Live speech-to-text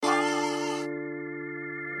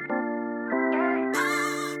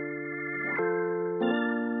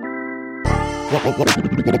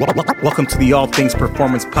Welcome to the All Things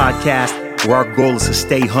Performance Podcast, where our goal is to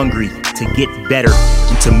stay hungry, to get better,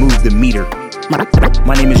 and to move the meter.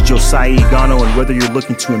 My name is Josiah Igano, and whether you're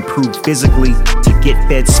looking to improve physically, to get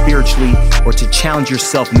fed spiritually, or to challenge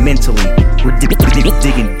yourself mentally, we're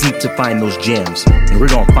digging deep to find those gems, and we're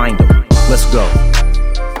gonna find them. Let's go.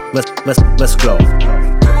 Let's go.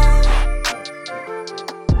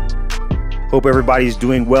 Hope everybody's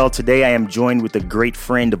doing well. Today I am joined with a great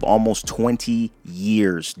friend of almost 20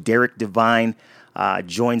 years. Devine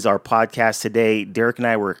joins our podcast today. Derek and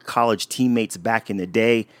I were college teammates back in the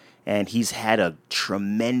day, and he's had a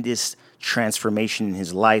tremendous transformation in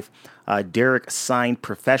his life. Derek signed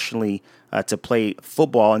professionally to play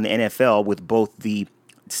football in the NFL with both the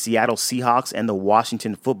Seattle Seahawks and the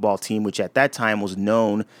Washington football team, which at that time was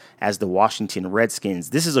known as the Washington Redskins.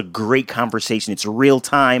 This is a great conversation. It's real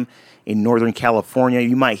time in Northern California.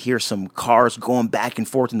 You might hear some cars going back and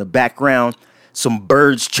forth in the background, some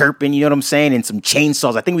birds chirping, you know what I'm saying, and some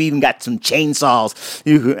chainsaws. I think we even got some chainsaws,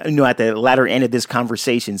 at the latter end of this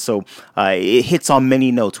conversation. So it hits on many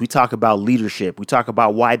notes. We talk about leadership. We talk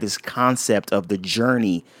about why this concept of the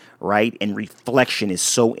journey, right, and reflection is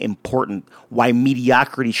so important, why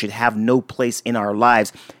mediocrity should have no place in our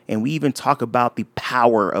lives. And we even talk about the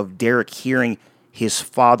power of Derek hearing his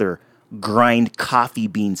father grind coffee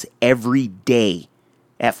beans every day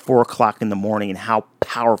at 4 o'clock in the morning and how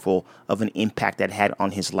powerful of an impact that had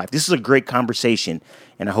on his life. This is a great conversation,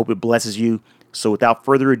 and I hope it blesses you. So without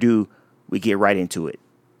further ado, we get right into it.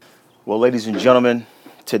 Well, ladies and gentlemen,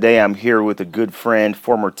 today I'm here with a good friend,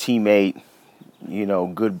 former teammate,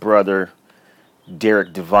 good brother,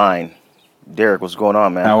 Derek Devine. Derek, what's going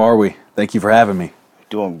on, man? How are we? Thank you for having me.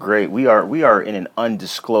 Doing great. We are in an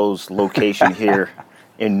undisclosed location here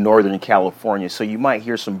in Northern California. So you might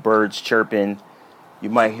hear some birds chirping. You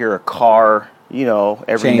might hear a car,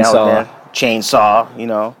 every now and then.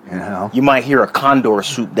 Chainsaw, You might hear a condor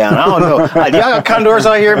swoop down. I don't know. Y'all got condors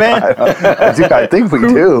out here, man? I think we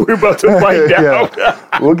do. We're about to find out.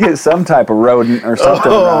 Yeah. We'll get some type of rodent or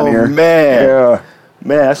something around here. Oh, man. Yeah.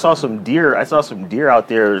 Man, I saw some deer. Out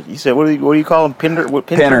there. You said, what do you call them? Pinner.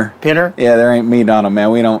 Yeah, there ain't meat on them,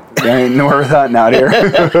 man. There ain't nowhere hunting out here.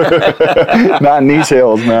 Not in these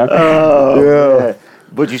hills, man. Oh, yeah. Man.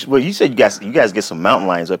 But you said you guys get some mountain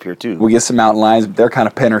lions up here too. We get some mountain lions. They're kind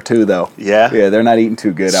of pinner too, though. Yeah. Yeah, they're not eating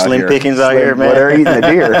too good out here. Slim pickings out here, man. Well, they're eating the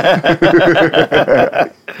deer.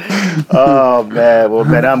 Oh man, well,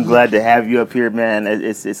 man, I'm glad to have you up here, man.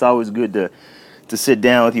 It's always good to sit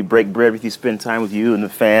down with you, break bread with you, spend time with you and the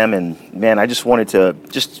fam. And man, I just wanted to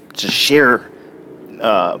share,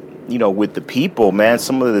 with the people, man,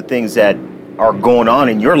 some of the things that are going on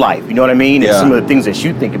in your life. You know what I mean? Yeah. And some of the things that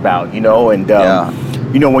you think about. And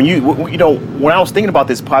when I was thinking about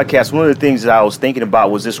this podcast, one of the things that I was thinking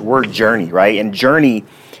about was this word journey, right? And journey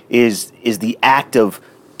is the act of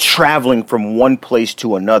traveling from one place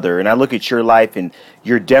to another. And I look at your life, and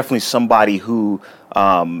you're definitely somebody who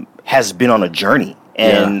has been on a journey.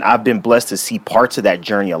 And I've been blessed to see parts of that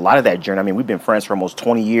journey, a lot of that journey. I mean, we've been friends for almost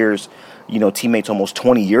 20 years, teammates almost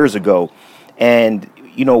 20 years ago. And,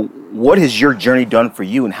 what has your journey done for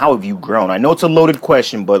you, and how have you grown? I know it's a loaded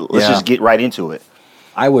question, but let's just get right into it.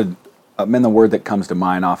 The word that comes to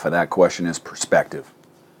mind off of that question is perspective.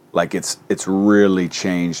 Like it's really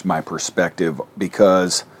changed my perspective,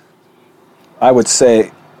 because I would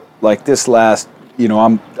say, like this last,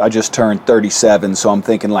 I just turned 37, so I'm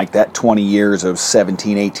thinking like that 20 years of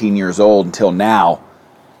 17, 18 years old until now,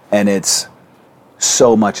 and it's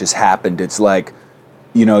so much has happened. It's like,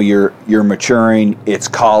 you're maturing. It's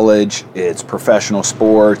college, it's professional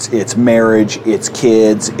sports, it's marriage, it's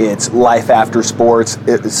kids, it's life after sports.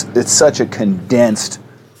 It's such a condensed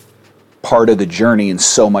part of the journey, and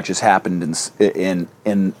so much has happened in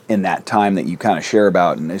that time that you kind of share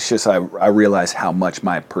about. And it's just I realize how much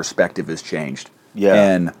my perspective has changed.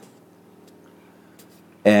 Yeah.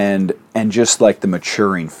 And just like the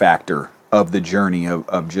maturing factor of the journey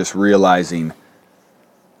of just realizing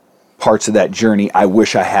parts of that journey, I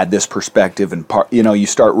wish I had this perspective, and you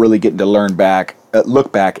start really getting to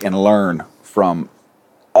look back and learn from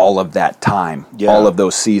all of that time, all of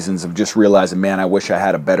those seasons of just realizing, man, I wish I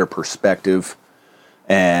had a better perspective.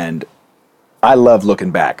 And I love looking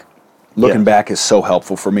back. Looking back is so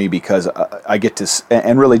helpful for me, because I get to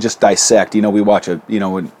and really just dissect. We watch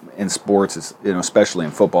in sports, it's, especially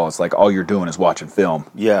in football, it's like all you're doing is watching film.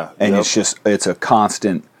 Yeah, and it's a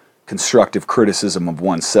constant constructive criticism of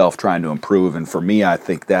oneself, trying to improve. And for me, I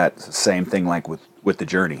think that's the same thing like with the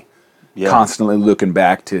journey. Constantly looking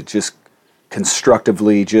back to just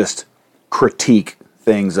constructively just critique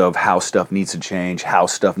things of how stuff needs to change, how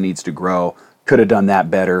stuff needs to grow, could have done that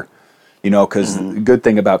better. because the good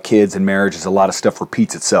thing about kids and marriage is a lot of stuff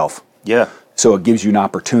repeats itself. Yeah. So it gives you an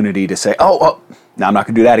opportunity to say, oh, now I'm not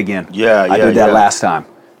going to do that again. I did that last time.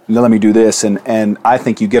 Now let me do this. And I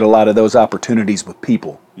think you get a lot of those opportunities with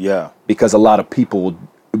people. Yeah. Because a lot of people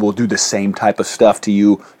will do the same type of stuff to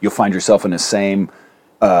you. You'll find yourself in the same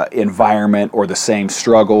environment or the same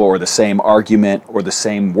struggle or the same argument or the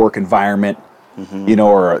same work environment,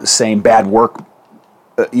 or the same bad work,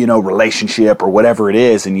 relationship or whatever it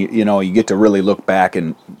is. And, you get to really look back.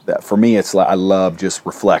 And for me, it's like I love just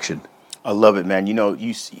reflection. I love it, man.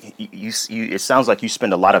 It sounds like you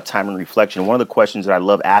spend a lot of time in reflection. One of the questions that I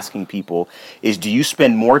love asking people is, do you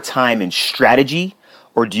spend more time in strategy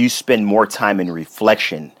or do you spend more time in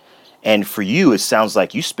reflection? And for you, it sounds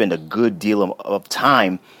like you spend a good deal of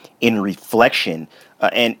time in reflection.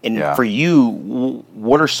 For you,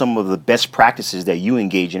 what are some of the best practices that you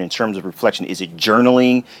engage in terms of reflection? Is it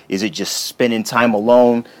journaling? Is it just spending time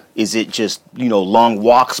alone? Is it just, long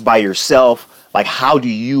walks by yourself? Like, how do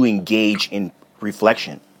you engage in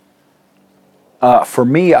reflection? For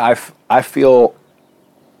me, I feel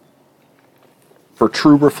for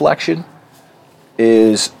true reflection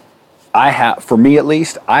is for me at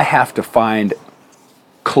least, I have to find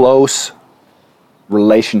close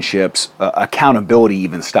relationships, accountability,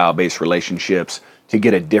 even style-based relationships, to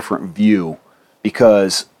get a different view,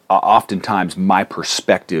 because oftentimes my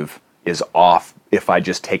perspective is off if I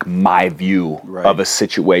just take my view of a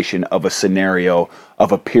situation, of a scenario,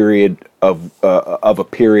 of a period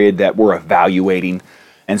that we're evaluating.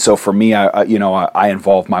 And so for me, I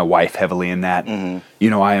involve my wife heavily in that.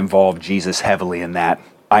 I involve Jesus heavily in that.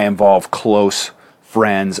 I involve close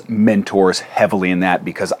friends, mentors heavily in that,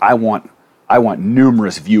 because I want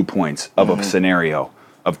numerous viewpoints of a scenario,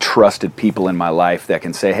 of trusted people in my life that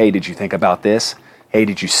can say, hey, did you think about this? Hey,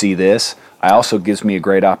 did you see this? It also gives me a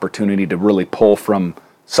great opportunity to really pull from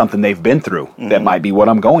something they've been through that might be what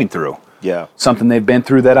I'm going through. Yeah. Something they've been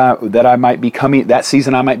through that I might be that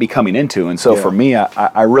season I might be coming into. And so for me,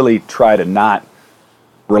 I really try to not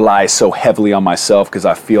rely so heavily on myself, because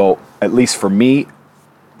I feel, at least for me,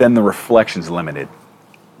 then the reflection's limited.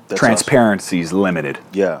 Transparency's limited.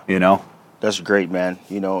 Yeah. That's great, man.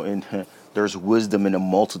 And there's wisdom in a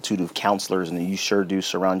multitude of counselors, and you sure do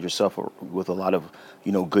surround yourself with a lot of,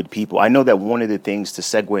 good people. I know that one of the things, to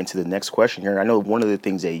segue into the next question here, I know one of the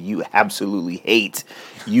things that you absolutely hate,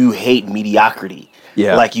 you hate mediocrity.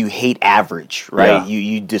 Yeah. Like, you hate average, right? Yeah.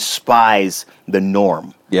 You despise the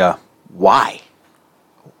norm. Yeah. Why?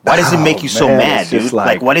 Why does it make you so mad, dude?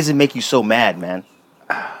 Like, why does it make you so mad, man?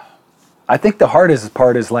 I think the hardest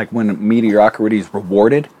part is like when mediocrity is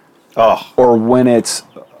rewarded. Or when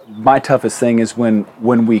my toughest thing is when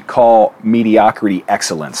we call mediocrity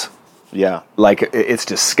excellence. Yeah. Like, it's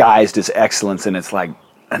disguised as excellence, and it's like,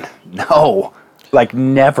 no, like,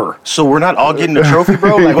 never. So we're not all getting a trophy,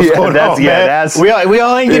 bro? Like, what's going on, man? We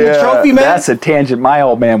all ain't getting a trophy, man? That's a tangent my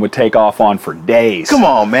old man would take off on for days. Come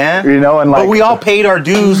on, man. But we all paid our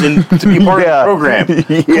dues and to be part of the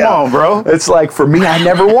program. Come on, bro. It's like, for me, I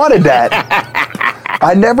never wanted that.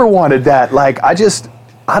 I never wanted that. Like, I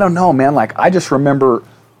don't know, man. Like, I just remember,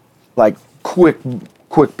 like, quick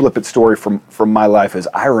blippet story from my life is,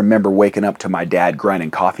 I remember waking up to my dad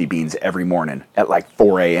grinding coffee beans every morning at like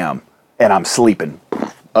 4 a.m. and I'm sleeping,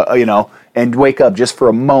 and wake up just for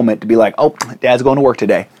a moment to be like, oh, Dad's going to work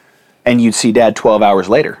today. And you'd see Dad 12 hours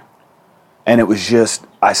later. And it was just,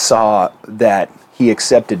 I saw that he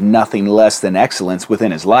accepted nothing less than excellence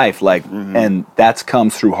within his life. Like, and that's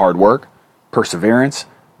comes through hard work, perseverance,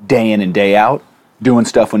 day in and day out, doing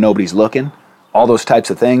stuff when nobody's looking, all those types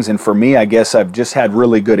of things. And for me, I guess I've just had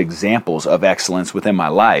really good examples of excellence within my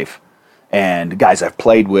life, and guys I've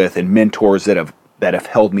played with and mentors that have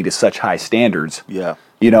held me to such high standards. Yeah.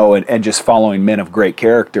 And just following men of great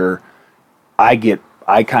character, I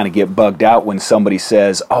kind of get bugged out when somebody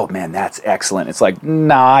says, oh man, that's excellent. It's like,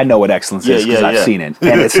 nah, I know what excellence is because I've seen it.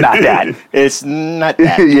 And it's not that. It's not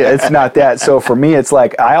that. Yeah, it's not that. So for me, it's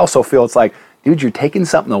like, I also feel it's like, dude, you're taking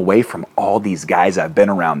something away from all these guys I've been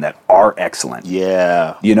around that are excellent.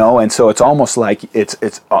 Yeah. And so it's almost like it's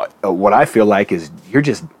what I feel like is you're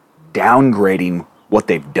just downgrading what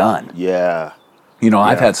they've done. Yeah.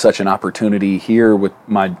 I've had such an opportunity here with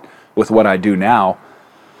what I do now.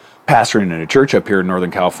 Pastoring in a church up here in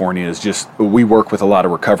Northern California is just, we work with a lot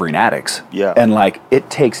of recovering addicts. Yeah. And like, it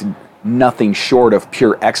takes nothing short of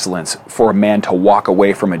pure excellence for a man to walk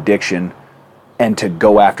away from addiction and to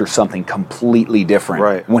go after something completely different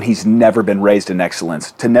Right. when he's never been raised in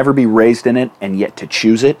excellence, to never be raised in it and yet to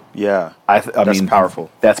choose it. Yeah. I That's mean, powerful.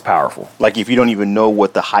 That's powerful. Like if you don't even know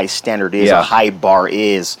what the high standard is, Yeah. a high bar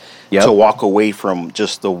is, Yep. to walk away from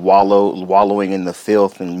just the wallowing in the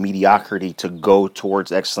filth and mediocrity to go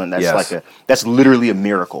towards excellence. That's Yes. that's literally a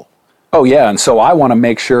miracle. Oh, yeah. And so I want to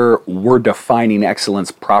make sure we're defining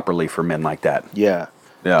excellence properly for men like that. Yeah.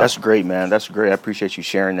 Yeah. That's great, man. That's great. I appreciate you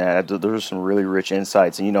sharing that. Those are some really rich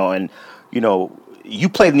insights. And, you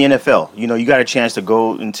played in the NFL. You got a chance to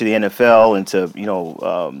go into the NFL and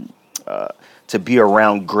to be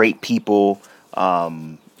around great people,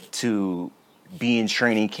 to be in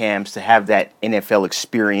training camps, to have that NFL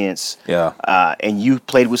experience. Yeah. And you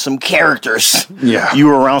played with some characters. Yeah. You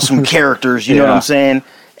were around some characters, you know what Yeah. I'm saying?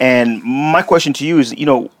 And my question to you is,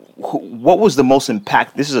 what was the most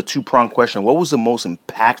this is a two-pronged question. What was the most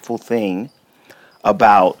impactful thing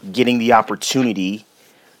about getting the opportunity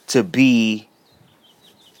to be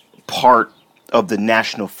part of the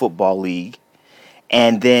National Football League?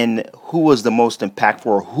 And then who was the most impactful,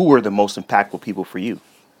 or who were the most impactful people for you?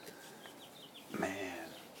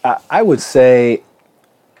 I would say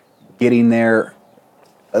getting there,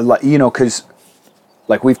 because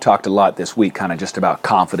like we've talked a lot this week, kind of just about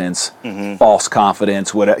confidence, false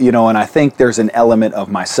confidence, and I think there's an element of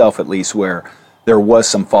myself at least where there was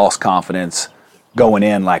some false confidence going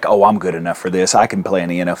in, like, oh, I'm good enough for this. I can play in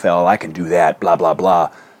the NFL. I can do that, blah, blah, blah.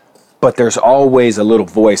 But there's always a little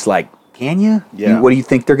voice like, can you? Yeah. What do you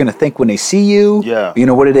think they're going to think when they see you? Yeah.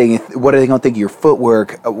 What are they going to think of your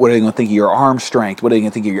footwork? What are they going to think of your arm strength? What are they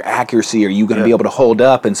going to think of your accuracy? Are you going to be able to hold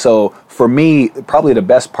up? And so for me, probably the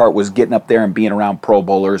best part was getting up there and being around Pro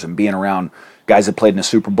Bowlers and being around guys that played in the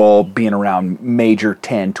Super Bowl, being around major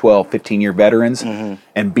 10, 12, 15-year veterans,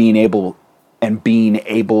 and being able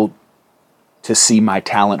to see my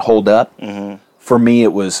talent hold up. For me,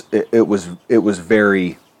 it was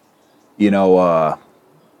very,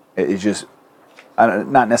 it's just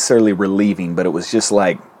not necessarily relieving, but it was just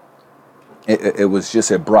like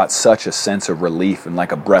it brought such a sense of relief and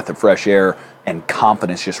like a breath of fresh air, and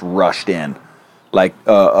confidence just rushed in, like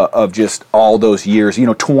of just all those years,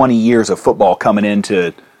 20 years of football coming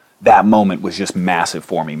into that moment was just massive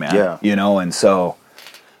for me, man. Yeah. And so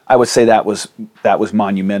I would say that was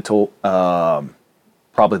monumental.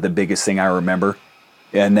 Probably the biggest thing I remember,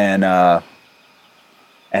 and then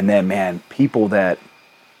man, people that.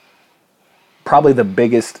 Probably the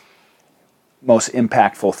biggest, most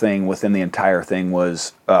impactful thing within the entire thing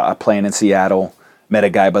was playing in Seattle. Met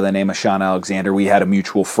a guy by the name of Sean Alexander. We had a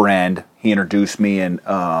mutual friend. He introduced me, and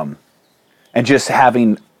just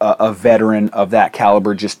having a veteran of that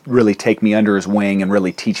caliber just really take me under his wing and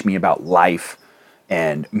really teach me about life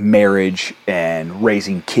and marriage and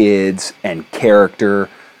raising kids and character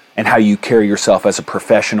and how you carry yourself as a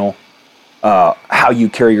professional, how you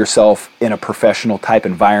carry yourself in a professional type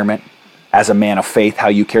environment. As a man of faith, how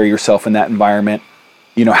you carry yourself in that environment,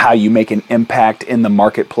 how you make an impact in the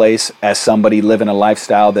marketplace as somebody living a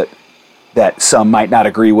lifestyle that some might not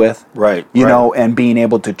agree with, right? And being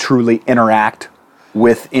able to truly interact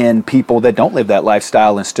within people that don't live that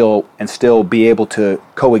lifestyle and still be able to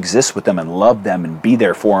coexist with them and love them and be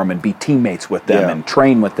there for them and be teammates with them and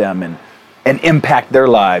train with them and impact their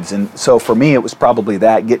lives. And so for me, it was probably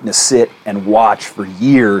that, getting to sit and watch for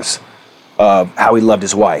years of how he loved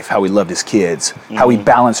his wife, how he loved his kids, how he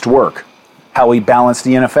balanced work, how he balanced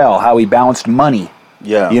the NFL, how he balanced money,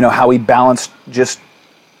 how he balanced just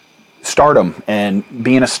stardom and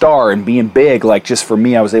being a star and being big. Like, just for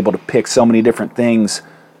me, I was able to pick so many different things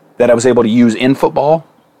that I was able to use in football,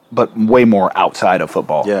 but way more outside of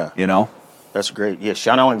football. Yeah. That's great. Yeah,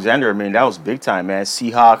 Sean Alexander, I mean, that was big time, man.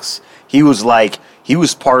 Seahawks, he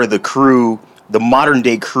was part of the crew, the modern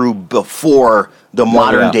day crew before the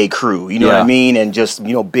modern day crew, you know what I mean? And just,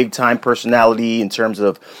 big time personality in terms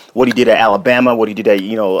of what he did at Alabama, what he did at,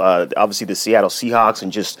 obviously the Seattle Seahawks,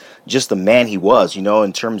 and just the man he was,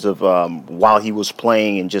 in terms of while he was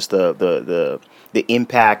playing, and just the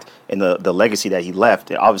impact and the legacy that he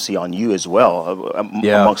left, obviously on you as well,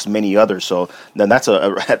 amongst many others. So then that's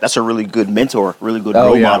a really good mentor, really good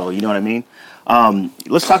role model, you know what I mean?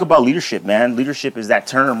 Let's talk about leadership, man. Leadership is that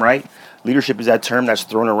term, right? Leadership is that term that's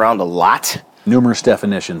thrown around a lot. Numerous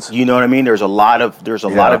definitions. You know what I mean? There's a lot of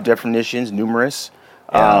definitions, numerous.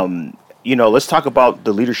 Yeah. Let's talk about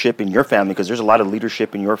the leadership in your family, because there's a lot of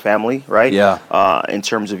leadership in your family, right? Yeah. In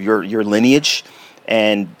terms of your lineage.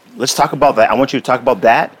 And let's talk about that. I want you to talk about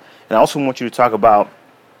that. And I also want you to talk about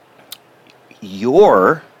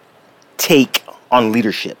your take on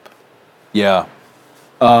leadership. Yeah.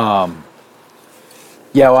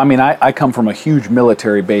 Yeah, well, I mean, I come from a huge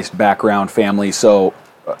military-based background family, so,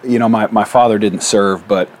 my father didn't serve,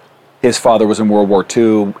 but his father was in World War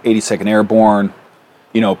II, 82nd Airborne,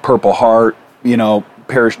 Purple Heart, was a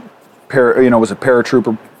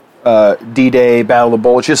paratrooper, D-Day, Battle of the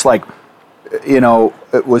Bulge, just like,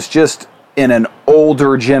 it was just in an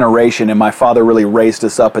older generation, and my father really raised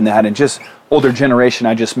us up in that, and just older generation,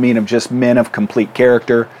 I just mean of just men of complete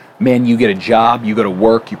character. Men, you get a job, you go to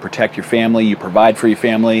work, you protect your family, you provide for your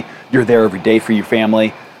family, you're there every day for your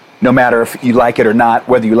family. No matter if you like it or not,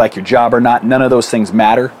 whether you like your job or not, none of those things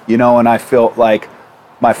matter, and I felt like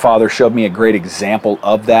my father showed me a great example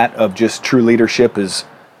of that, of just true leadership is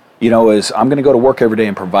I'm going to go to work every day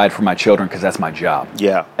and provide for my children because that's my job.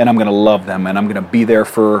 Yeah. And I'm going to love them, and I'm going to be there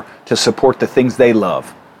to support the things they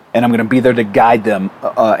love. And I'm going to be there to guide them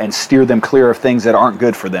and steer them clear of things that aren't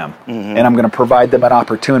good for them. Mm-hmm. And I'm going to provide them an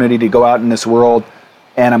opportunity to go out in this world,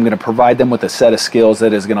 and I'm going to provide them with a set of skills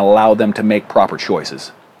that is going to allow them to make proper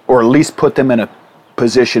choices, or at least put them in a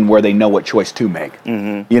position where they know what choice to make.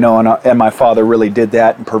 Mm-hmm. And my father really did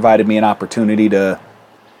that and provided me an opportunity to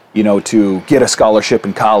get a scholarship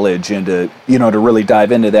in college and to really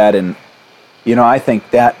dive into that. And, I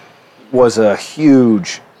think that was a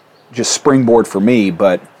huge just springboard for me,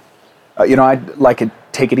 but I'd like to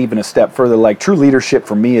take it even a step further. Like, true leadership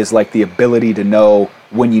for me is like the ability to know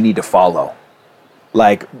when you need to follow,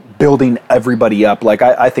 like building everybody up. Like,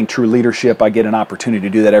 I think true leadership, I get an opportunity to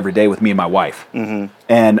do that every day with me and my wife. Mm-hmm.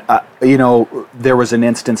 And, there was an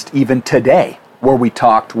instance even today where we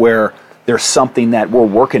talked where there's something that we're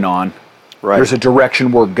working on. Right. There's a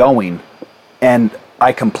direction we're going. And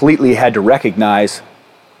I completely had to recognize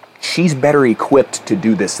she's better equipped to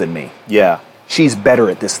do this than me. Yeah. She's better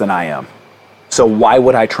at this than I am. So why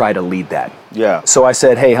would I try to lead that? Yeah. So I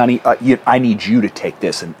said, hey, honey, I need you to take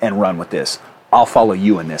this and run with this. I'll follow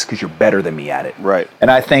you in this because you're better than me at it. Right. And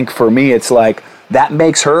I think for me, it's like that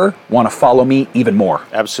makes her want to follow me even more.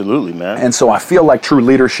 Absolutely, man. And so I feel like true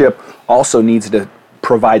leadership also needs to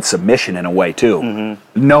provide submission in a way too.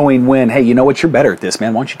 Mm-hmm. Knowing when, hey, you know what, you're better at this,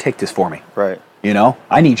 man. Why don't you take this for me? Right.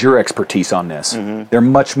 I need your expertise on this. Mm-hmm. They're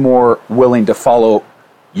much more willing to follow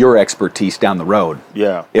your expertise down the road.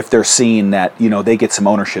 Yeah. If they're seeing that, they get some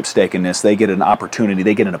ownership stake in this, they get an opportunity,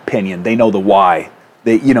 they get an opinion, they know the why.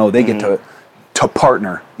 They, they mm-hmm. get to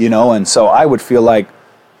partner, and so I would feel like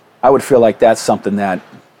that's something that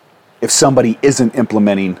if somebody isn't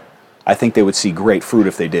implementing, I think they would see great fruit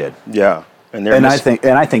if they did. Yeah. I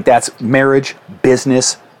think that's marriage,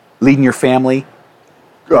 business, leading your family,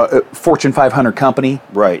 Fortune 500 company.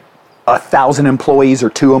 Right. 1,000 employees or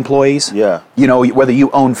 2 employees. Yeah. Whether you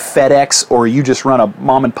own FedEx or you just run a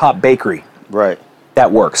mom and pop bakery. Right.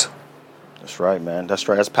 That works. That's right, man. That's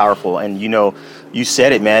right. That's powerful. And, you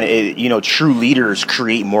said it, man. True leaders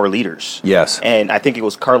create more leaders. Yes. And I think it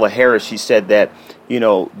was Carla Harris. She said that,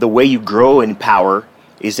 the way you grow in power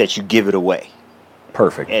is that you give it away.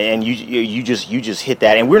 Perfect. And you just hit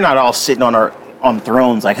that. And we're not all sitting on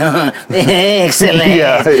thrones like, excellent.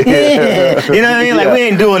 Yeah. You know what I mean? Like, we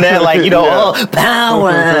ain't doing that like, oh,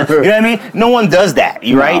 power. You know what I mean? No one does that,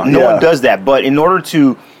 right? No one does that. But in order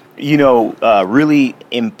to, really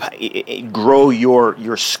grow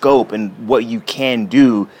your scope and what you can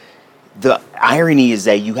do, the irony is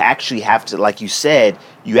that you actually have to, like you said,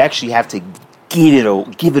 give it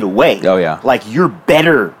away. Oh, yeah. Like, you're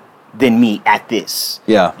better than me at this.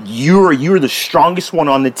 Yeah. You're the strongest one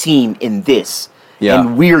on the team in this. Yeah.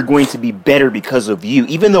 And we are going to be better because of you.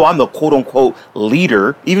 Even though I'm the quote-unquote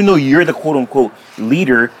leader, even though you're the quote-unquote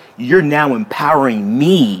leader, you're now empowering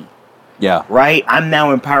me. Yeah. Right? I'm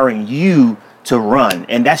now empowering you to run.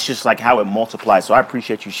 And that's just like how it multiplies. So I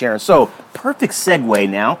appreciate you sharing. So, perfect segue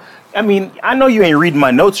now. I mean, I know you ain't reading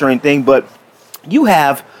my notes or anything, but you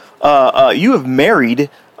have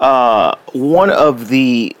married one of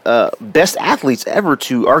the best athletes ever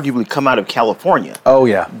to arguably come out of California. Oh,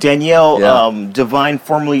 yeah. Danielle, Devine,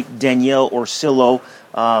 formerly Danielle Orsillo.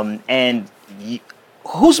 And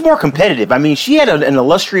who's more competitive? I mean, she had an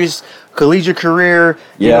illustrious collegiate career.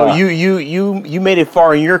 Yeah. You made it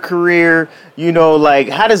far in your career. Like,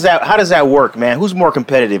 how does that work, man? Who's more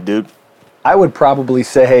competitive, dude? I would probably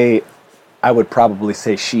say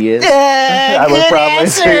she is. I would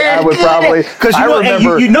probably because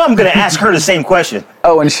I'm going to ask her the same question.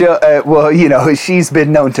 Oh, and she's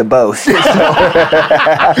been known to both.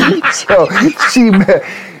 So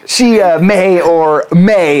she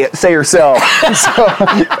may say herself.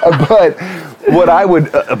 But what I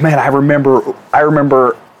would, I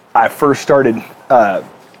remember I first started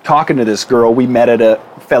talking to this girl. We met at a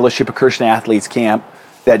Fellowship of Christian Athletes camp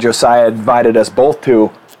that Josiah invited us both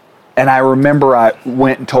to. And I remember I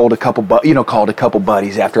went and told called a couple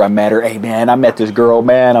buddies after I met her. Hey, man, I met this girl,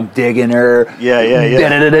 man. I'm digging her. Yeah.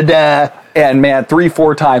 Da-da-da-da-da. And, man,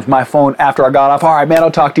 3-4 times my phone after I got off. All right, man, I'll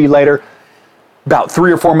talk to you later. About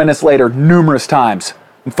 3 or 4 minutes later, numerous times,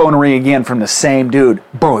 phone ring again from the same dude.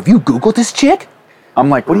 Bro, have you Googled this chick? I'm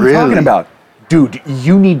like, what are you talking about? Dude,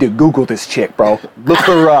 you need to Google this chick, bro. Look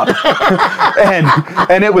her up.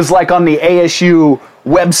 and it was like on the ASU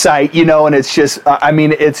website, and it's just,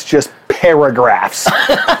 it's just paragraphs.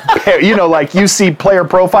 Like you see player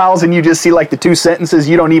profiles and you just see like the 2 sentences.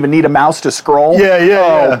 You don't even need a mouse to scroll.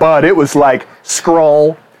 Yeah. But it was like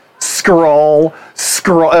scroll.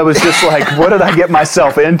 It was just like, what did I get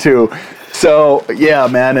myself into? So, yeah,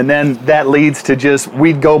 man, and then that leads to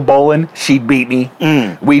we'd go bowling, she'd beat me.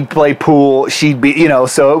 We'd play pool, she'd beat,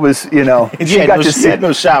 so it was, she had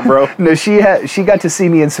no shot, bro. No, she got to see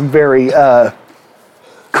me in some very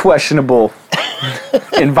questionable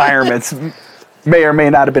environments. May or may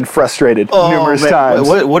not have been frustrated numerous times.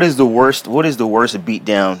 What is the worst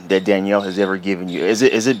beatdown that Danielle has ever given you? Is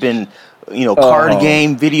it been card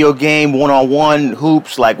game, video game, one-on-one,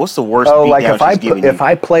 hoops? Like, what's the worst beatdown she's given you? If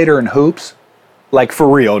I played her in hoops, like for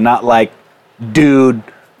real, not like, dude,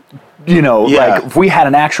 like if we had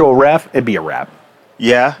an actual ref, it'd be a rap.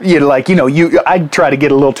 Yeah. I'd try to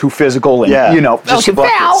get a little too physical and, just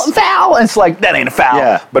foul. And it's like, that ain't a foul.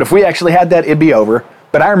 Yeah. But if we actually had that, it'd be over.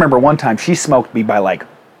 But I remember one time she smoked me by like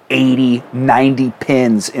 80, 90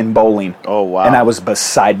 pins in bowling. Oh, wow. And I was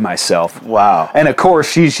beside myself. Wow. And of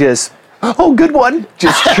course, she's just, oh, good one.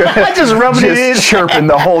 Just rubbing it in. Chirping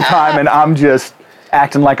the whole time. And I'm just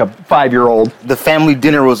acting like a 5-year-old. The family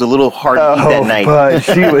dinner was a little hard to eat that night. But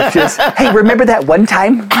she was just, hey, remember that one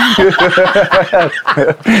time?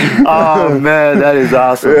 Oh, man, that is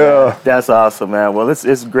awesome. Yeah. That's awesome, man. Well,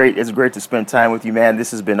 it's great. It's great to spend time with you, man.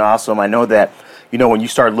 This has been awesome. I know that, when you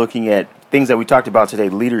start looking at things that we talked about today,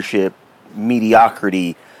 leadership,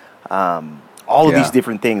 mediocrity, all of these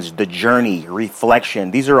different things, the journey,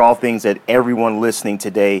 reflection, these are all things that everyone listening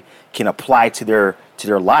today can apply to their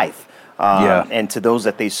life. And to those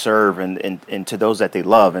that they serve and to those that they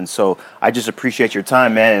love. And so I just appreciate your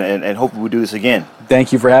time, man, and hope we'll do this again.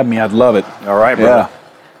 Thank you for having me. I'd love it. All right, bro. Yeah.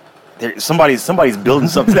 Somebody's building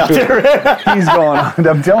something out there. He's going on.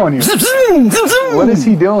 I'm telling you. What is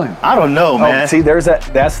he doing? I don't know, man. See, that's that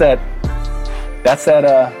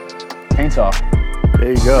chainsaw.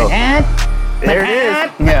 There you go. There it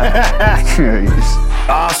is. Yeah.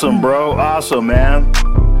 Awesome, bro. Awesome, man.